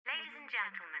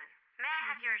gentlemen, may I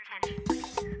have your attention, please?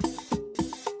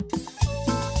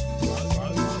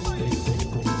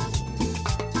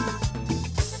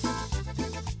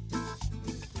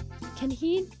 Can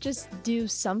he just do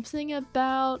something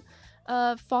about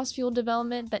fossil fuel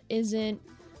development that isn't,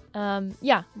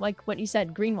 like what you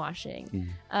said, greenwashing?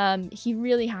 He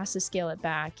really has to scale it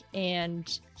back.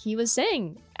 And he was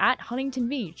saying at Huntington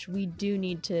Beach, we do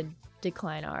need to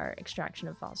decline our extraction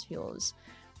of fossil fuels.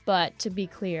 But to be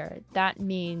clear, that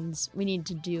means we need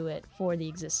to do it for the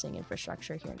existing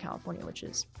infrastructure here in California, which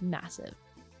is massive.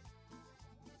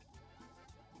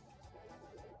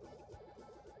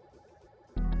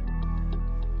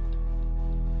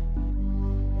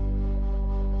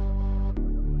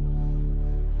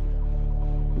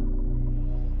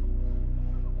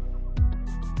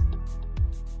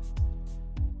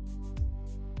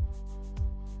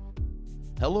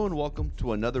 Hello and welcome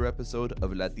to another episode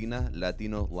of Latina,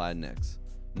 Latino, Latinx.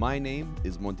 My name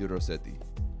is Monty Rossetti.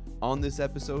 On this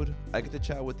episode, I get to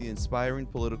chat with the inspiring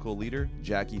political leader,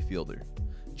 Jackie Fielder.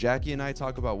 Jackie and I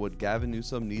talk about what Gavin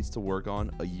Newsom needs to work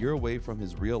on a year away from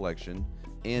his re-election,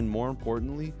 and more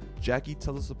importantly, Jackie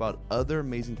tells us about other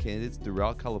amazing candidates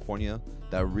throughout California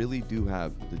that really do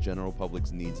have the general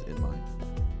public's needs in mind.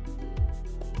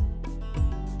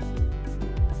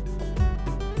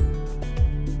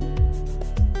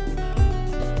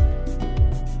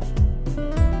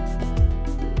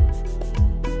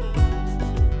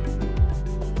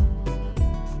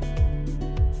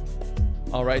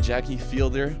 All right, Jackie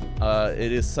Fielder,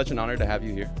 it is such an honor to have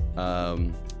you here.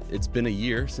 It's been a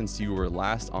year since you were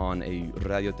last on a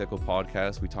Radio Teco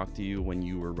podcast. We talked to you when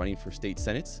you were running for state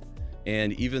senates.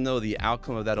 And even though the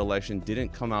outcome of that election didn't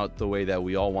come out the way that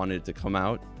we all wanted it to come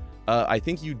out, I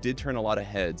think you did turn a lot of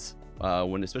heads,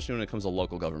 especially when it comes to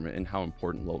local government and how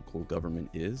important local government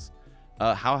is.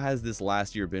 How has this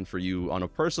last year been for you on a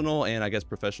personal and I guess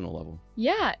professional level?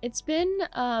 Yeah, it's been,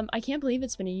 I can't believe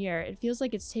it's been a year. It feels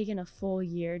like it's taken a full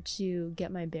year to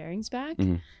get my bearings back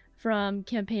from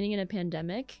campaigning in a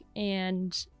pandemic.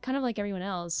 And kind of like everyone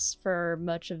else, for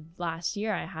much of last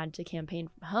year, I had to campaign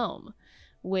from home,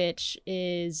 which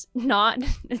is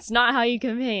it's not how you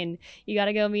campaign. You got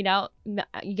to go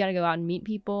out and meet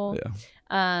people.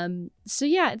 Yeah. So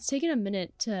yeah, it's taken a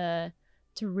minute to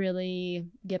really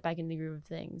get back in the groove of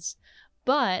things.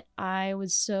 But I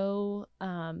was so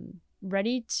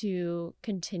ready to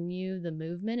continue the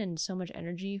movement and so much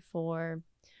energy for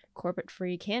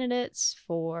corporate-free candidates,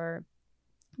 for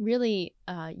really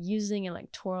using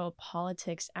electoral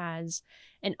politics as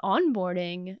an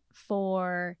onboarding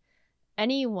for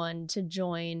anyone to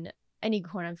join any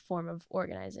kind of form of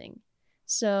organizing.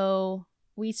 So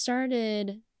we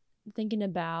started thinking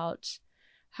about,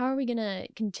 how are we going to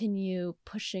continue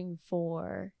pushing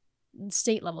for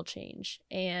state level change?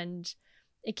 And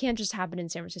it can't just happen in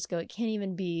San Francisco. It can't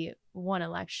even be one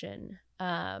election.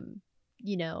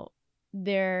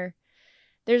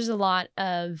 There's a lot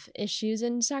of issues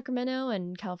in Sacramento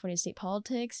and California state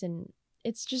politics, and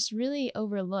it's just really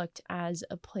overlooked as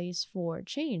a place for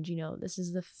change. This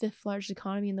is the 5th largest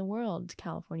economy in the world,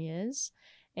 California is.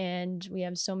 And we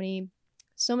have so many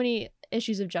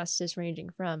issues of justice, ranging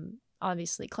from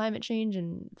obviously climate change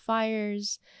and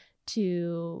fires,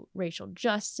 to racial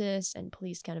justice and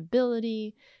police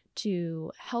accountability,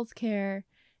 to healthcare.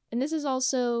 And this is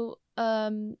also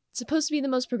supposed to be the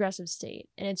most progressive state.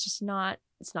 And it's not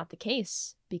the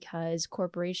case, because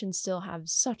corporations still have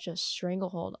such a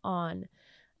stranglehold on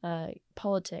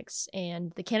politics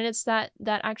and the candidates that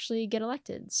actually get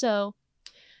elected. So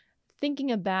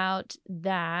thinking about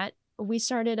that, we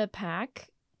started a PAC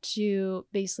to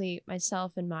basically,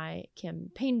 myself and my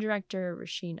campaign director,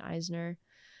 Rasheen Eisner,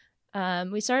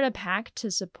 we started a PAC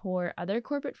to support other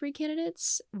corporate-free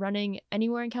candidates running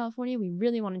anywhere in California. We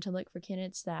really wanted to look for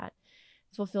candidates that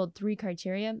fulfilled 3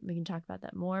 criteria. We can talk about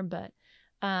that more, but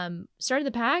started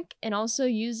the PAC and also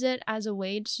use it as a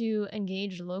way to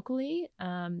engage locally,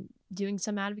 doing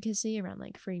some advocacy around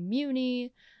free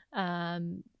muni,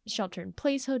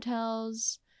 shelter-in-place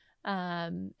hotels,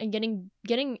 and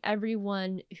getting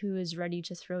everyone who is ready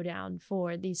to throw down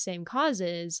for these same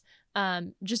causes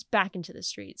just back into the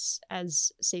streets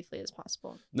as safely as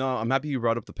possible. No, I'm happy you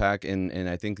brought up the PAC, and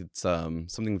I think it's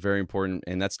something very important.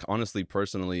 And that's honestly,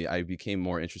 personally, I became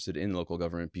more interested in local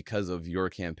government because of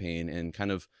your campaign. And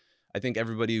kind of, I think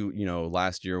everybody,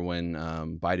 last year when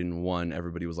Biden won,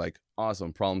 everybody was like,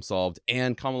 awesome, problem solved.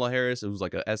 And Kamala Harris, it was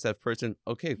like a SF person.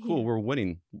 Okay, cool, yeah. We're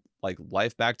winning.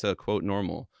 Life back to quote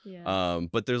normal. Yeah.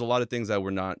 But there's a lot of things that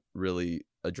we're not really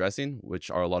addressing,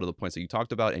 which are a lot of the points that you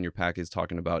talked about and your PAC is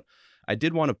talking about. I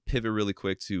did want to pivot really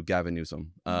quick to Gavin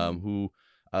Newsom, who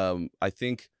I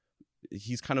think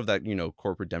he's kind of that,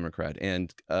 corporate Democrat,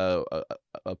 and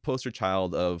a poster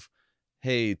child of,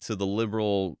 hey, to the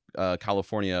liberal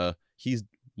California, he's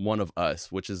one of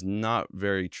us, which is not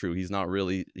very true. He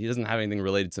doesn't have anything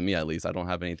related to me, at least. I don't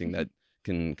have anything that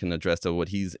can address to what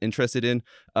he's interested in.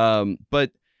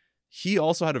 But he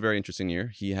also had a very interesting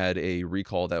year. He had a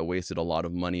recall that wasted a lot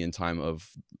of money and time of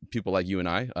people like you and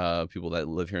I, people that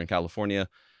live here in California.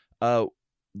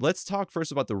 Let's talk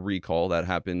first about the recall that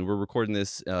happened. We're recording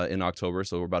this in October,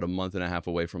 so we're about a month and a half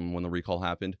away from when the recall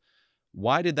happened.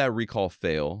 Why did that recall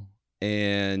fail?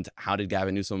 And how did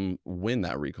Gavin Newsom win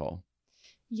that recall?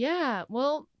 Yeah,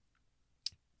 well,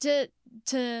 to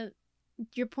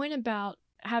your point about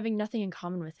having nothing in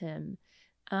common with him,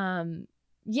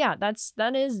 yeah,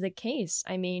 that is the case.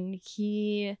 I mean,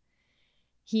 he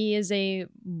is a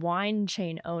wine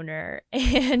chain owner,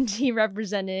 and he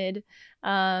represented,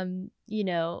 a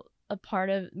part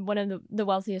of one of the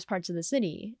wealthiest parts of the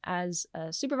city as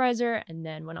a supervisor, and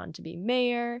then went on to be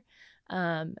mayor.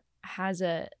 Has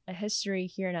a history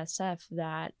here in SF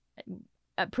that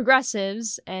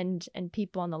progressives and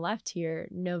people on the left here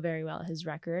know very well. His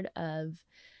record of,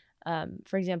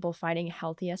 for example, fighting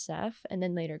Healthy SF and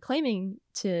then later claiming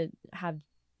to have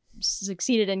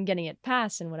succeeded in getting it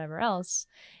passed and whatever else.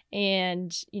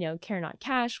 And, Care Not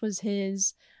Cash was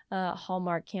his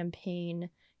Hallmark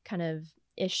campaign kind of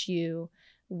issue,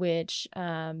 which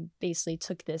basically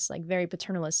took this like very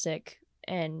paternalistic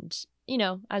and,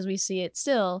 as we see it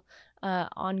still,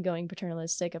 ongoing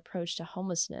paternalistic approach to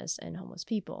homelessness and homeless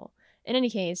people. In any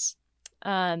case,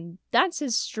 that's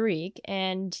his streak,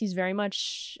 and he's very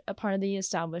much a part of the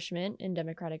establishment in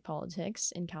Democratic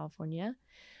politics in California.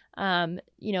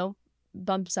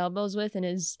 Bumps elbows with and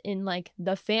is in like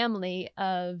the family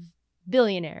of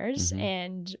billionaires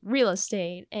and real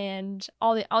estate and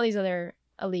all these other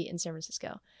elite in San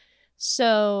Francisco.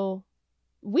 So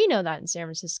we know that in San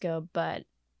Francisco, but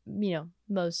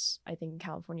most, I think, in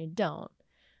California don't.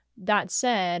 That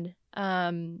said,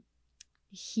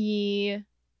 he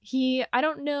I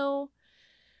don't know.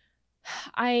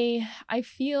 I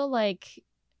feel like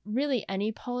really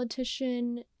any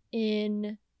politician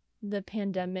in the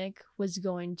pandemic was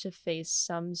going to face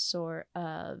some sort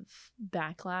of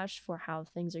backlash for how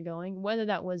things are going, whether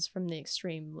that was from the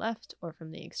extreme left or from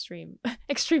the extreme left,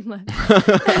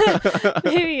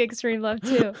 maybe extreme left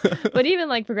too, but even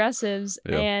like progressives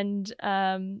and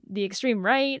the extreme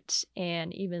right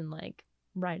and even like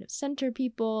right of center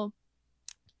people.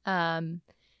 I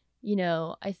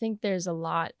think there's a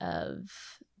lot of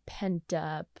pent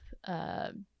up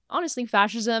honestly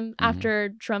fascism after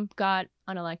Trump got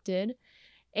unelected,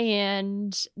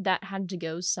 and that had to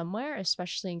go somewhere,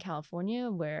 especially in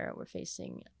California, where we're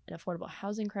facing an affordable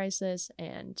housing crisis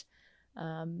and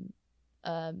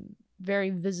very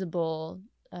visible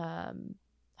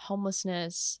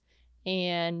homelessness.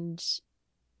 And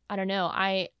I don't know,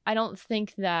 I don't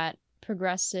think that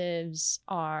progressives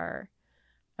are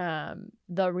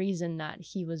the reason that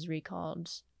he was recalled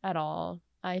at all.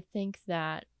 I think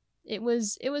that it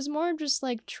was more just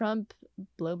like Trump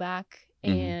blowback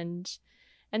and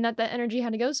that energy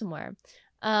had to go somewhere.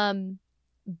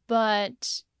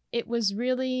 But it was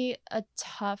really a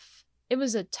tough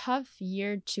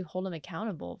year to hold him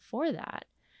accountable for that,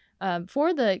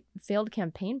 for the failed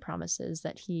campaign promises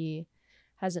that he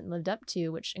hasn't lived up to,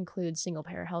 which includes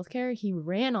single-payer healthcare. He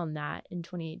ran on that in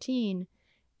 2018,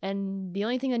 and the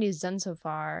only thing that he's done so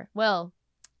far, well,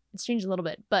 it's changed a little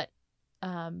bit, but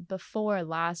before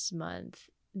last month,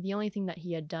 the only thing that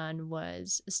he had done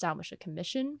was establish a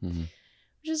commission,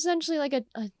 which is essentially like a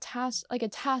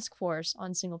task force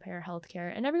on single-payer healthcare.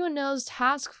 And everyone knows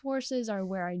task forces are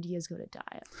where ideas go to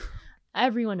die.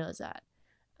 Everyone knows that.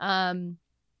 And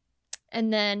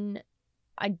then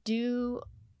I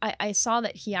saw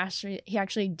that he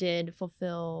actually did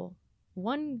fulfill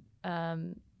one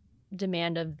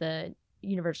demand of the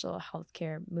universal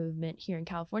healthcare movement here in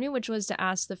California, which was to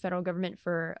ask the federal government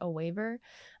for a waiver.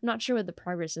 I'm not sure what the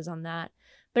progress is on that,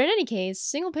 but in any case,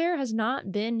 single payer has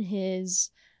not been his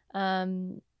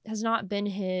flag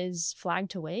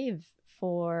to wave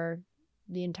for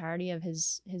the entirety of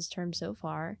his term so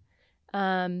far.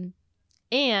 And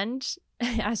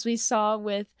as we saw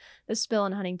with the spill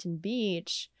in Huntington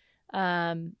Beach,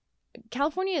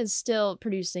 California is still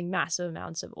producing massive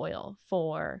amounts of oil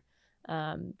for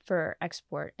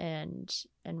export and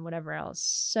whatever else.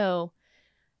 So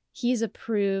he's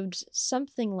approved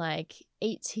something like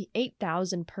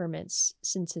 8,000 permits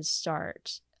since his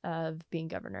start of being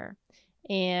governor.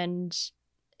 And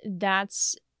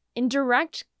that's in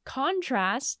direct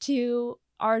contrast to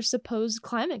our supposed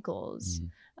climate goals.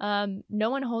 No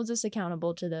one holds us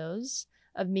accountable to those.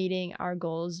 of meeting our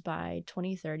goals by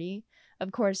 2030.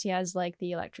 Of course, he has like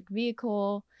the electric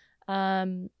vehicle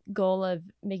goal of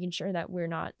making sure that we're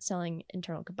not selling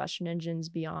internal combustion engines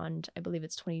beyond, I believe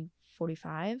it's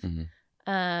 2045.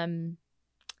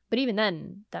 But even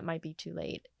then, that might be too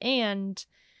late. And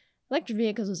electric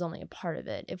vehicles was only a part of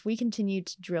it. If we continue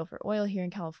to drill for oil here in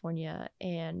California,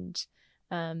 and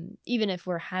even if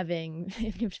we're having,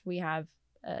 if we have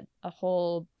a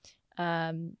whole,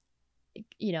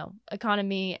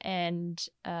 economy and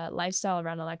lifestyle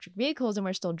around electric vehicles, and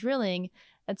we're still drilling,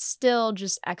 it's still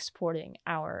just exporting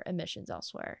our emissions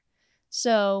elsewhere.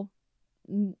 So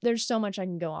there's so much I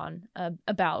can go on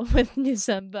about with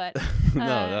Newsom, but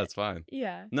no, that's fine.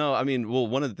 Yeah. No, I mean, well,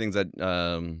 one of the things that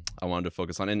I wanted to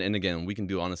focus on, and again, we can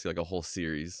do honestly like a whole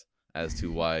series as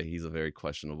to why he's a very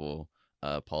questionable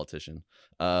politician.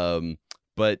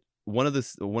 But one of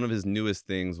his newest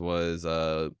things was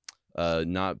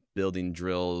not building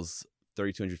drills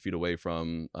 3,200 feet away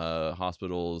from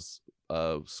hospitals,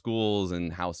 schools,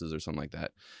 and houses or something like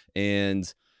that.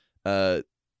 And I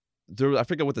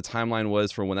forget what the timeline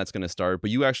was for when that's going to start,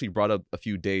 but you actually brought up a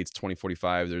few dates,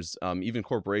 2045. There's even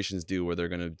corporations do where they're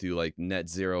going to do like net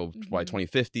zero by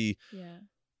 2050. Yeah.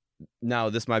 Now,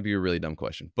 this might be a really dumb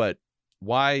question, but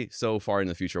why so far in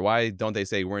the future? Why don't they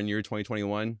say we're in year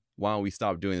 2021? Why don't we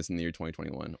stop doing this in the year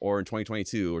 2021 or in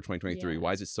 2022 or 2023? Yeah.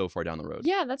 Why is it so far down the road?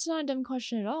 Yeah, that's not a dumb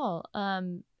question at all.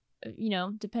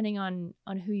 Depending on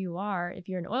who you are, if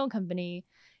you're an oil company,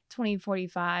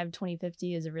 2045,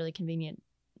 2050 is a really convenient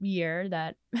year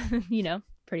that,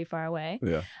 pretty far away.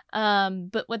 Yeah.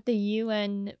 But what the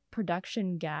UN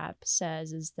production gap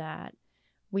says is that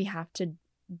we have to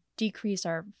decrease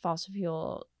our fossil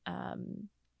fuel,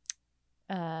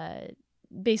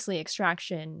 basically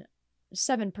extraction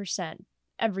 7%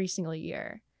 every single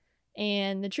year.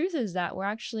 And the truth is that we're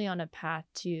actually on a path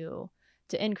to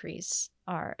increase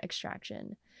our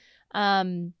extraction.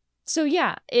 So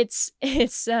yeah,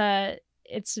 that's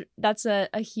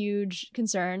a huge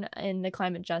concern in the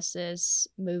climate justice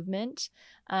movement.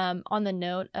 On the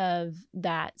note of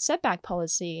that setback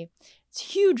policy, it's a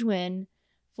huge win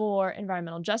for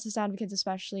environmental justice advocates,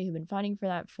 especially who've been fighting for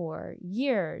that for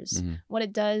years. Mm-hmm. What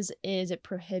it does is it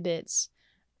prohibits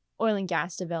oil and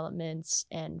gas developments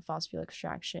and fossil fuel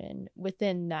extraction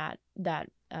within that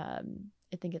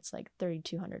I think it's like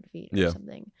 3,200 feet or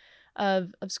something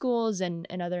of schools and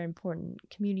other important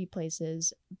community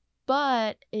places.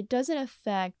 But it doesn't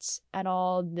affect at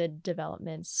all the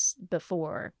developments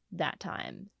before that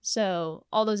time. So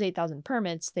all those 8,000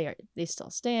 permits, they still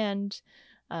stand.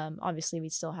 Obviously, we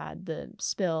still had the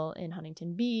spill in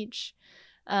Huntington Beach.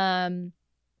 And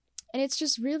it's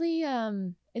just really,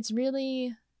 it's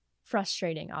really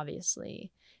frustrating,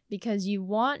 obviously, because you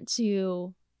want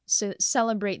to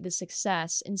celebrate the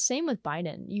success. And same with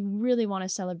Biden. You really want to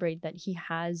celebrate that he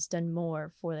has done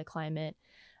more for the climate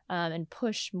and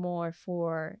push more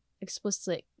for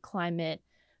explicit climate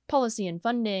policy and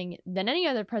funding than any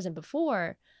other president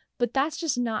before. But that's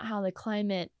just not how the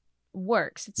climate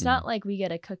works. It's not like we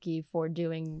get a cookie for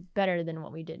doing better than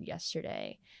what we did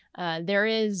yesterday. There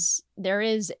is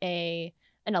an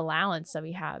allowance that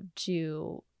we have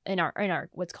to in our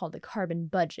what's called the carbon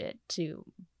budget to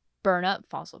burn up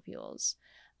fossil fuels.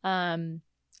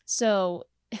 So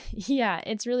yeah,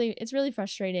 it's really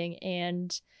frustrating,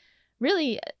 and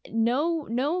really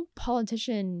no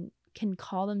politician can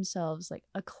call themselves like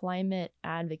a climate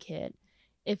advocate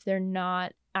if they're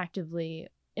not actively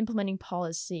implementing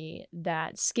policy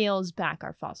that scales back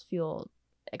our fossil fuel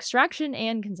extraction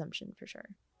and consumption, for sure.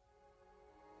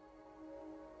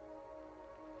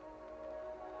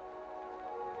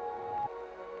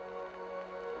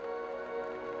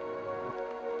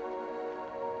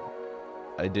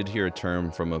 I did hear a term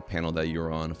from a panel that you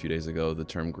were on a few days ago, the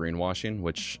term greenwashing,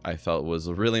 which I felt was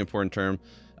a really important term.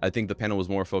 I think the panel was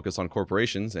more focused on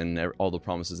corporations and all the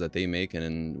promises that they make.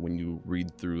 And when you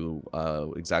read through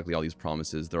exactly all these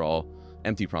promises, they're all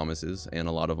empty promises. And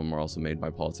a lot of them are also made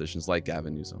by politicians like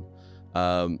Gavin Newsom.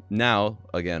 Now,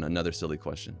 again, another silly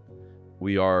question.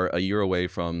 We are a year away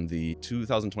from the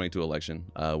 2022 election,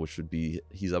 which would be,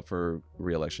 he's up for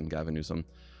re-election, Gavin Newsom.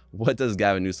 What does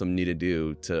Gavin Newsom need to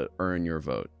do to earn your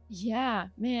vote? Yeah,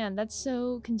 man, that's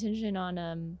so contingent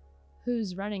on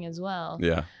who's running as well.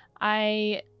 Yeah.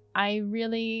 I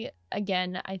really,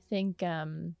 again, I think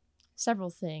several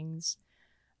things.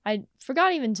 I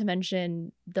forgot even to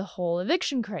mention the whole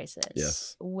eviction crisis,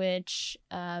 yes, which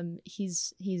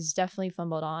he's definitely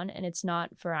fumbled on, and it's not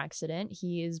for accident.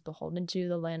 He is beholden to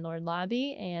the landlord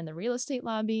lobby and the real estate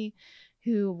lobby,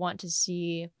 who want to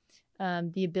see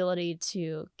the ability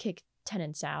to kick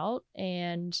tenants out.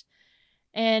 And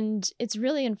And it's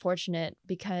really unfortunate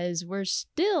because we're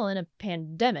still in a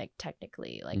pandemic,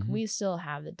 technically. Like, Mhm. we still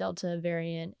have the Delta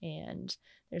variant, and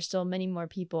there's still many more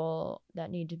people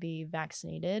that need to be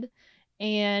vaccinated.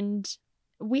 And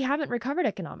we haven't recovered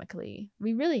economically.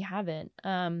 We really haven't.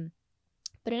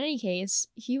 But in any case,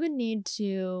 he would need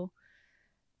to.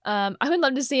 I would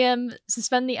love to see him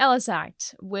suspend the Ellis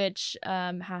Act, which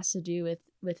has to do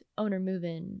with owner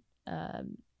move-in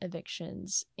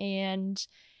evictions, and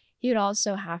he would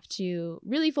also have to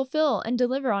really fulfill and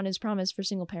deliver on his promise for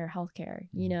single-payer healthcare.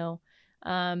 You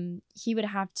know, he would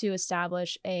have to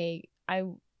establish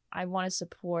I want to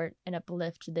support and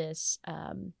uplift this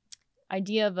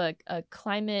idea of a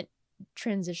climate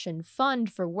transition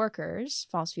fund for workers,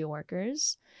 fossil fuel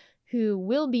workers, who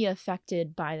will be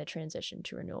affected by the transition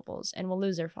to renewables and will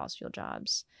lose their fossil fuel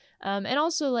jobs. And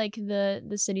also like the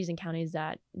cities and counties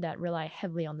that rely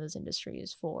heavily on those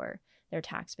industries for their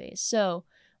tax base. So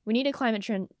we need a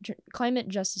climate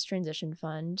justice transition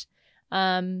fund.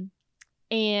 And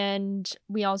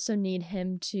we also need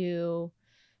him to,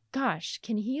 gosh,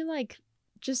 can he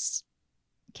just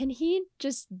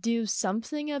do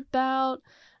something about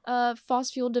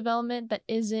fossil fuel development that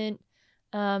isn't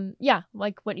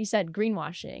like what you said,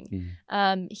 greenwashing.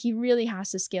 He really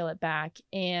has to scale it back.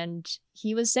 And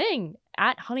he was saying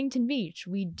at Huntington Beach,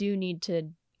 we do need to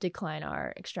decline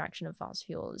our extraction of fossil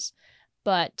fuels.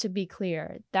 But to be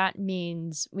clear, that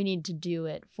means we need to do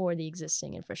it for the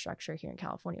existing infrastructure here in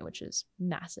California, which is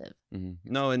massive.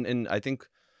 No, and I think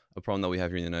a problem that we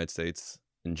have here in the United States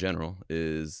in general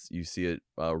is you see it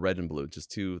red and blue.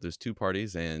 There's two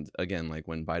parties. And again, like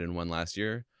when Biden won last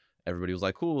year, everybody was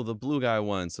like, cool, the blue guy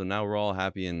won. So now we're all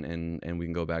happy and we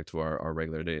can go back to our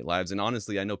regular day lives. And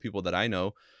honestly, I know people that I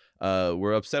know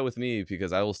were upset with me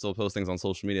because I will still post things on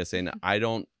social media saying, I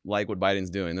don't like what Biden's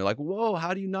doing. They're like, whoa,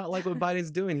 how do you not like what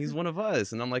Biden's doing? He's one of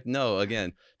us. And I'm like, no,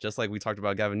 again, just like we talked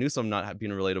about Gavin Newsom not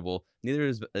being relatable, neither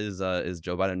is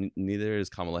Joe Biden, neither is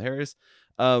Kamala Harris.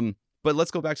 But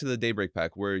let's go back to the Daybreak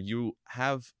Pack, where you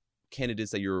have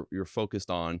candidates that you're focused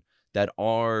on that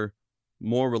are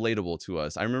more relatable to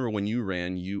us. I remember when you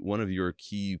ran, one of your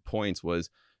key points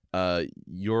was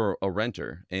you're a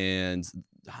renter. And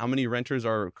how many renters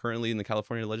are currently in the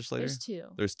California legislature?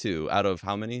 There's two out of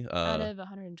how many? Out of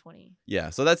 120.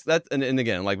 Yeah, so that's and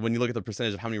again, like when you look at the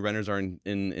percentage of how many renters are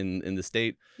in the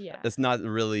state, that's not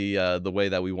really the way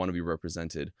that we want to be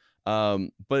represented.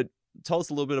 But tell us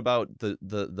a little bit about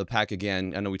the pack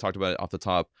again. I know we talked about it off the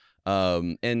top.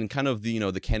 And kind of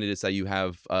the candidates that you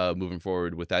have moving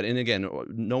forward with that. And again,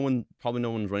 no one's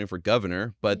running for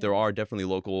governor, but there are definitely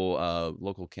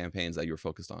local campaigns that you're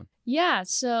focused on. Yeah,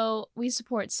 so we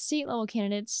support state level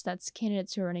candidates. That's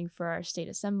candidates who are running for our state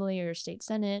assembly or state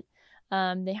senate.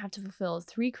 They have to fulfill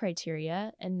 3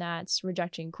 criteria, and that's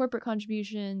rejecting corporate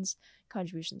contributions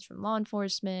from law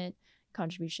enforcement,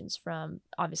 contributions from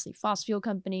obviously fossil fuel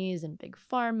companies and big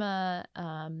pharma,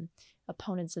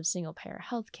 opponents of single payer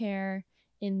healthcare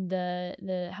in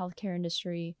the healthcare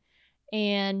industry.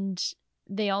 And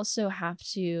they also have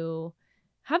to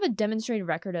have a demonstrated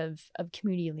record of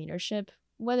community leadership,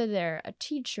 whether they're a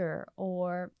teacher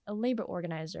or a labor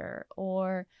organizer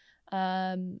or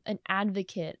an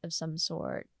advocate of some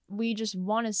sort. We just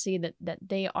want to see that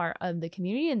they are of the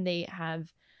community and they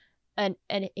have a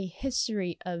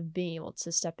history of being able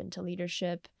to step into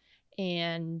leadership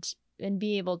and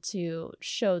be able to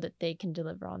show that they can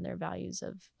deliver on their values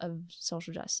of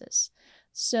social justice.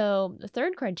 So the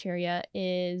third criteria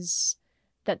is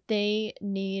that they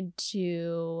need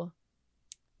to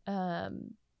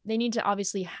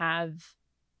obviously have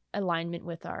alignment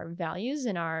with our values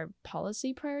and our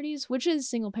policy priorities, which is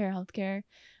single payer healthcare,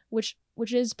 which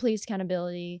is police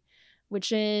accountability,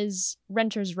 which is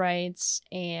renters' rights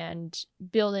and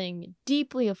building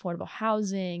deeply affordable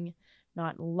housing,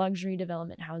 not luxury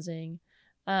development housing.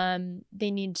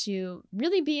 They need to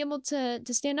really be able to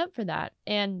stand up for that.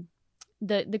 And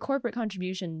the corporate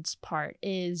contributions part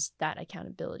is that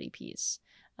accountability piece.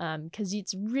 Because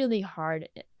it's really hard,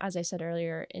 as I said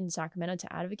earlier, in Sacramento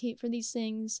to advocate for these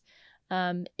things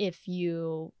if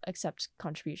you accept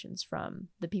contributions from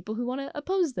the people who want to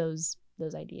oppose those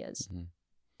ideas.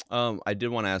 Mm-hmm. I did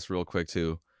want to ask real quick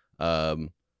too, the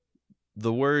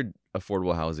word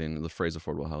affordable housing, the phrase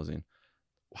affordable housing,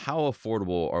 how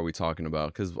affordable are we talking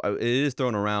about? Because it is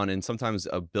thrown around, and sometimes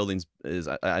buildings is.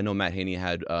 I know Matt Haney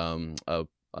had a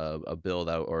bill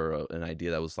an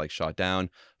idea that was like shot down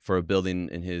for a building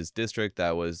in his district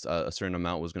that was a certain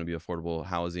amount was going to be affordable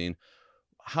housing.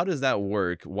 How does that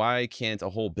work? Why can't a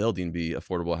whole building be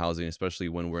affordable housing, especially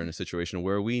when we're in a situation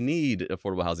where we need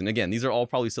affordable housing? Again, these are all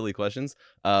probably silly questions,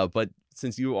 but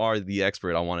since you are the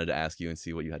expert, I wanted to ask you and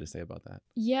see what you had to say about that.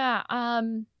 Yeah,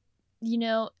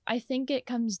 I think it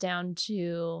comes down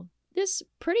to this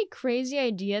pretty crazy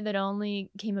idea that only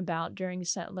came about during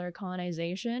settler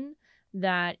colonization,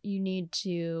 that you need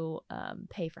to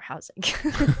pay for housing.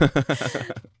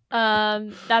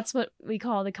 That's what we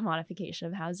call the commodification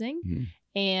of housing. Mhm.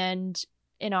 And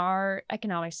in our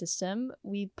economic system,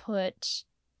 we put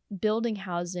building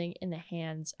housing in the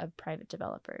hands of private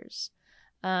developers,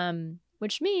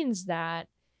 which means that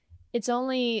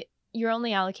you're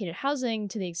only allocated housing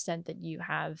to the extent that you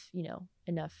have,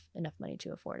 enough money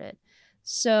to afford it.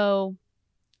 So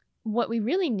what we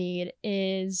really need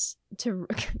is to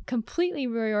completely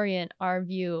reorient our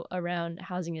view around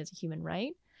housing as a human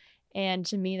right. And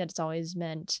to me, that's always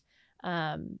meant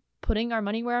putting our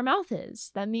money where our mouth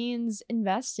is. That means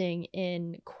investing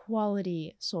in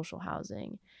quality social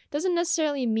housing. Doesn't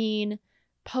necessarily mean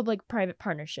public-private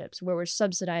partnerships where we're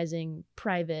subsidizing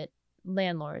private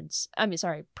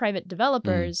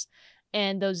developers,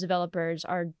 and those developers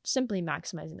are simply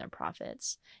maximizing their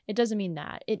profits. It doesn't mean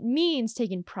that. It means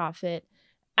taking profit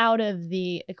out of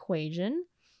the equation.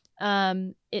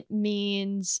 It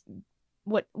means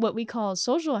what we call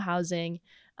social housing.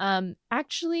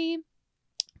 Actually,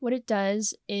 what it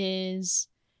does is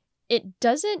it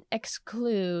doesn't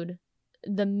exclude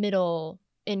the middle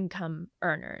income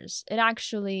earners. It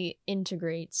actually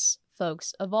integrates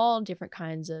folks of all different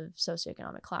kinds of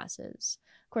socioeconomic classes.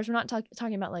 Of course, we're not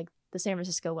talking about like the San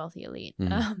Francisco wealthy elite,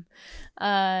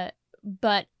 but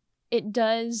it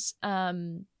does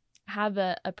have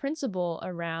a principle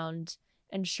around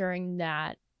ensuring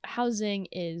that housing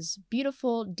is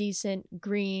beautiful, decent,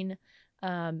 green,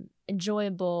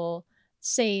 enjoyable,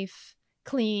 safe,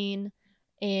 clean,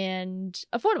 and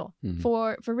affordable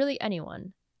for really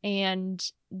anyone,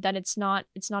 and that it's not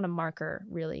a marker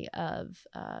really of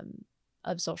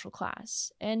social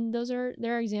class. And there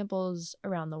are examples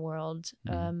around the world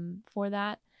for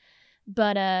that.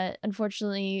 But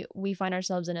unfortunately, we find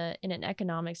ourselves in an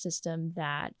economic system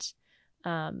that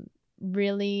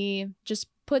really just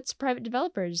puts private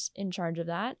developers in charge of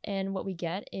that. And what we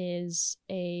get is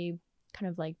a kind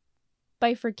of like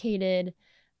bifurcated,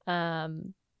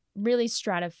 really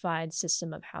stratified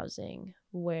system of housing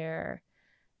where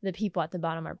the people at the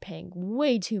bottom are paying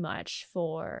way too much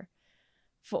for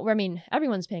I mean,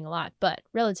 everyone's paying a lot, but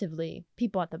relatively,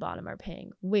 people at the bottom are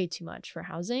paying way too much for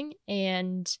housing.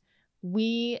 And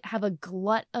we have a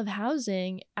glut of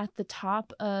housing at the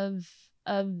top of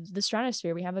the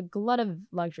stratosphere. We have a glut of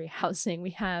luxury housing.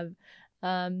 We have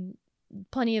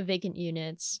plenty of vacant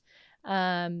units.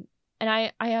 And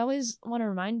I always want to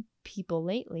remind people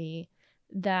lately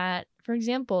that, for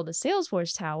example, the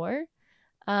Salesforce Tower,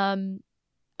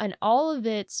 and all of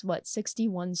its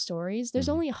 61 stories, there's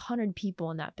only 100 people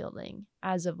in that building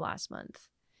as of last month.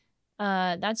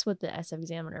 That's what the SF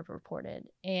Examiner reported.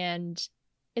 And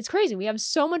it's crazy. We have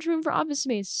so much room for office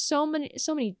space, so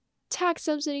many tax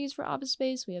subsidies for office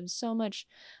space. We have so much,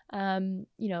 we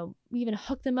even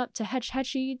hook them up to Hetch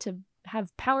Hetchy to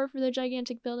have power for their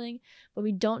gigantic building, but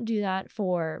we don't do that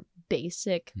for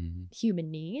basic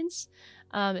human needs.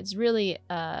 It's really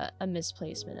a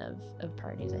misplacement of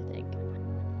priorities, I think.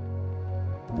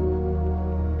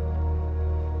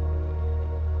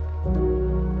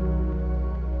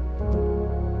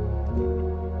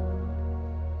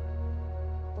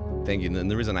 Thank you. And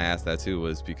the reason I asked that too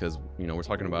was because, we're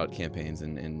talking about campaigns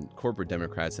and corporate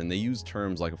Democrats, and they use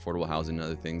terms like affordable housing and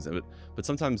other things. But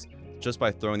sometimes just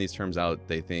by throwing these terms out,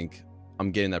 they think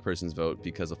I'm getting that person's vote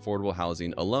because affordable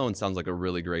housing alone sounds like a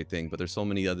really great thing. But there's so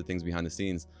many other things behind the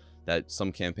scenes that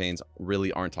some campaigns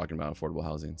really aren't talking about affordable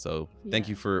housing. So thank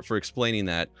you for explaining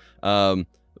that.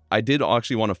 I did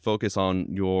actually want to focus on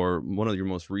one of your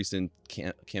most recent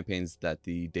campaigns that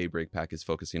the Daybreak PAC is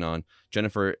focusing on.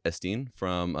 Jennifer Esteen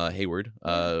from Hayward,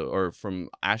 or from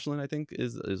Ashland, I think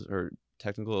is her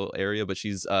technical area, but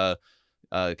she's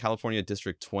California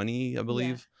District 20, I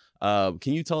believe. Yeah.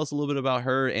 Can you tell us a little bit about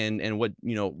her and what,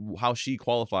 how she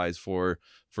qualifies for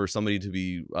somebody to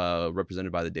be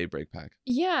represented by the Daybreak PAC?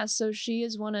 Yeah, so she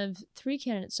is one of 3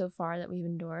 candidates so far that we've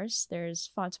endorsed. There's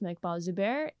Fatima Iqbal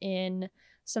Zubair in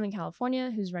Southern California,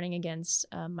 who's running against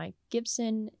Mike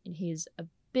Gibson, and he's a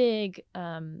big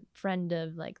friend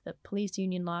of like the police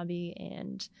union lobby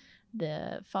and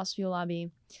the fossil fuel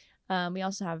lobby. We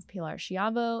also have Pilar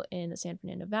Schiavo in the San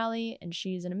Fernando Valley, and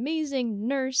she's an amazing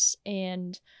nurse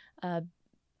and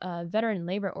veteran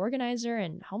labor organizer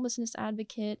and homelessness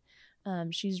advocate.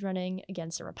 She's running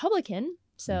against a Republican,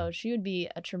 So she would be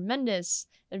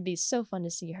it'd be so fun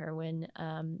to see her win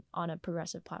on a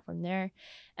progressive platform there.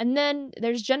 And then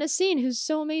there's Jenna Seen, who's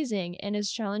so amazing and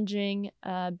is challenging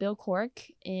Bill Cork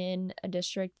in a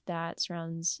district that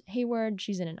surrounds Hayward.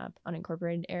 She's in an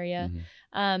unincorporated area.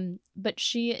 But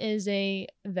she is a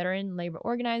veteran labor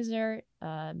organizer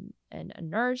and a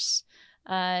nurse.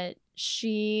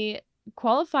 She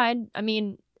qualified,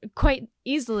 quite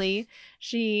easily.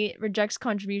 She rejects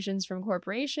contributions from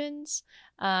corporations,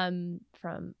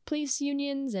 from police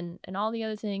unions and all the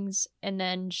other things. And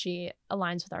then she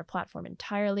aligns with our platform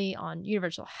entirely on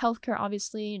universal healthcare,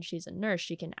 obviously. And she's a nurse.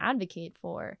 She can advocate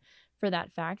for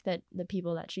that fact that the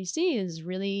people that she sees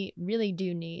really, really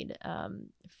do need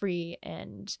free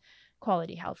and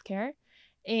quality healthcare.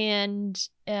 And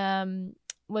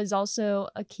was also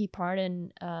a key part in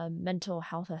mental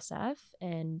health SF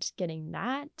and getting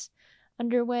that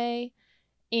underway,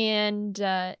 and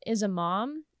is a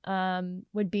mom,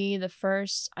 would be the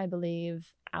first, I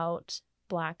believe, out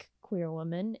Black queer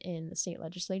woman in the state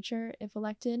legislature if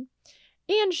elected.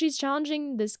 And she's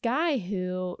challenging this guy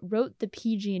who wrote the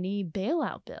PG&E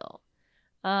bailout bill.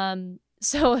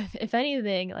 So if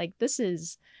anything, like this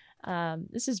is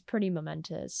pretty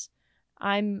momentous.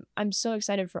 I'm so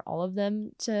excited for all of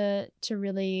them to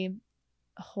really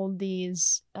hold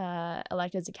these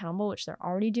electeds accountable, which they're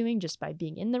already doing just by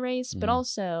being in the race. But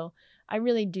also, I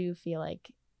really do feel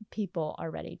like people are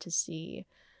ready to see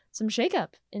some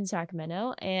shakeup in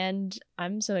Sacramento. And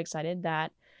I'm so excited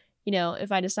that,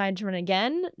 if I decide to run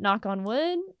again, knock on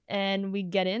wood, and we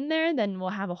get in there, then we'll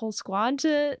have a whole squad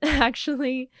to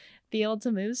actually be able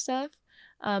to move stuff.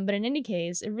 But in any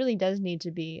case, it really does need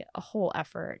to be a whole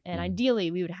effort. And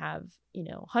ideally, we would have,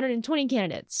 120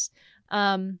 candidates.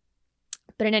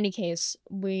 But in any case,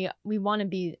 we want to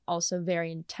be also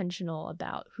very intentional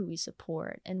about who we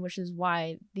support, and which is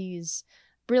why these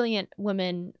brilliant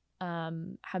women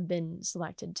have been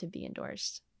selected to be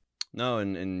endorsed. No,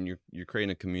 and you're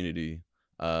creating a community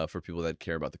for people that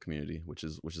care about the community, which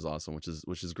is awesome, which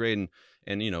is great.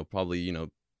 And probably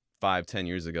 5-10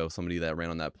 years ago, somebody that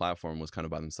ran on that platform was kind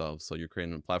of by themselves. So you're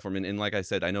creating a platform. And like I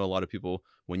said, I know a lot of people,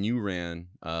 when you ran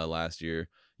last year,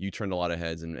 you turned a lot of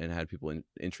heads and had people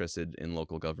interested in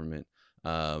local government.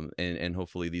 And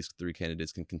hopefully these 3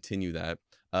 candidates can continue that.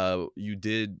 You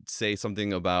did say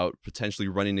something about potentially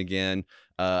running again.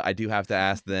 I do have to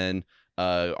ask then,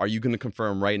 are you going to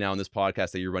confirm right now on this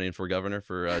podcast that you're running for governor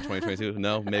for 2022?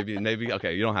 No, maybe.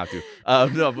 Okay, you don't have to.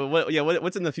 No, but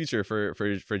what's in the future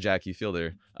for Jackie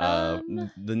Fielder? The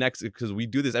next, because we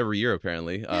do this every year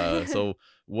apparently. So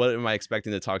what am I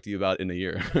expecting to talk to you about in a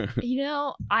year?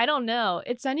 I don't know.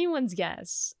 It's anyone's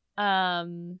guess.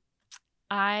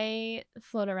 I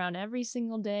float around every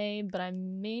single day, but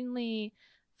I'm mainly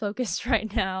focused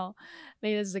right now.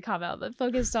 Maybe this is a cop out, but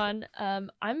focused on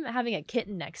I'm having a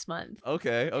kitten next month.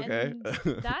 Okay. And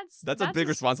that's a big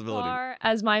responsibility. As far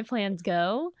as my plans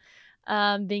go,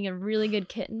 being a really good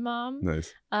kitten mom.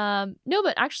 Nice. No,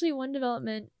 but actually one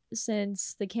development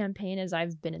since the campaign is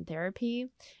I've been in therapy,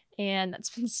 and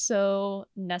that's been so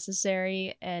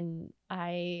necessary, and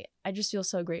I just feel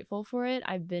so grateful for it.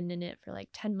 I've been in it for like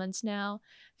 10 months now.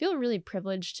 I feel really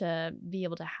privileged to be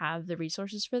able to have the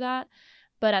resources for that.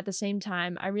 But at the same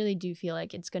time, I really do feel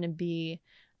like it's going to be,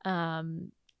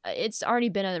 it's already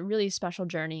been a really special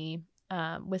journey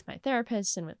with my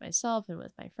therapist and with myself and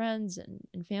with my friends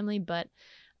and family. But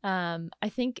I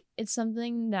think it's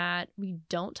something that we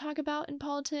don't talk about in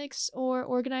politics or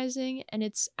organizing. And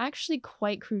it's actually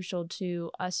quite crucial to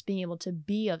us being able to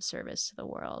be of service to the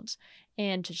world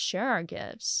and to share our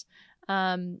gifts.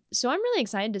 So I'm really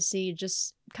excited to see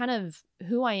just kind of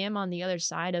who I am on the other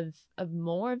side of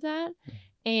more of that.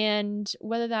 And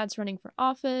whether that's running for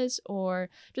office or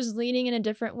just leading in a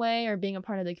different way or being a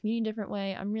part of the community in a different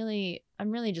way, I'm really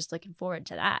just looking forward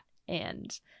to that,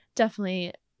 and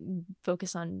definitely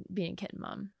focus on being a kitten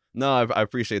mom. No, I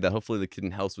appreciate that. Hopefully the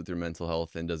kitten helps with your mental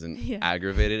health and doesn't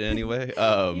aggravate it in any way.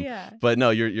 But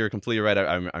no, you're completely right.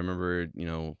 I remember,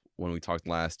 when we talked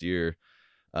last year,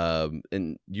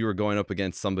 and you were going up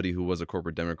against somebody who was a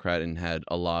corporate Democrat and had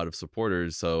a lot of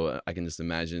supporters. So I can just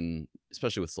imagine,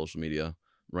 especially with social media,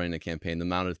 running a campaign, the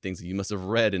amount of things that you must have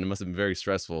read, and it must have been very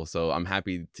stressful. So I'm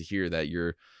happy to hear that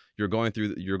you're going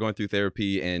through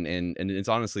therapy, and it's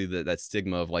honestly that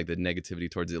stigma of like the negativity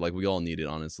towards it. Like we all need it,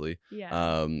 honestly.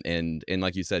 Yeah. And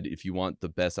like you said, if you want the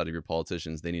best out of your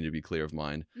politicians, they need to be clear of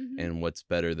mind. Mm-hmm. And what's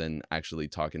better than actually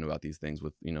talking about these things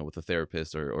with a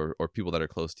therapist or people that are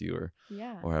close to you or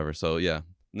whoever. So yeah.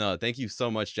 No, thank you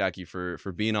so much, Jackie, for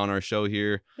being on our show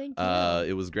here. Thank you.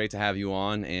 It was great to have you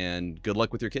on, and good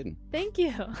luck with your kitten. Thank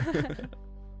you.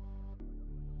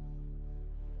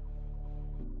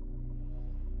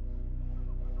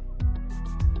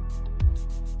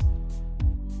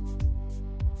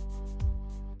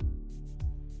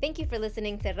 Thank you for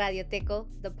listening to Radio Teco,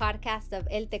 the podcast of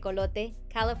El Tecolote,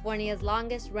 California's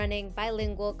longest-running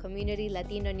bilingual community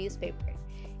Latino newspaper.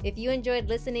 If you enjoyed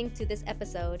listening to this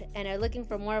episode and are looking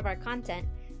for more of our content,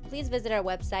 please visit our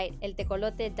website,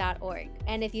 eltecolote.org.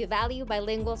 And if you value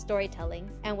bilingual storytelling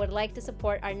and would like to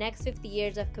support our next 50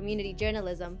 years of community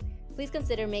journalism, please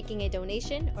consider making a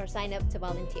donation or sign up to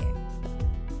volunteer.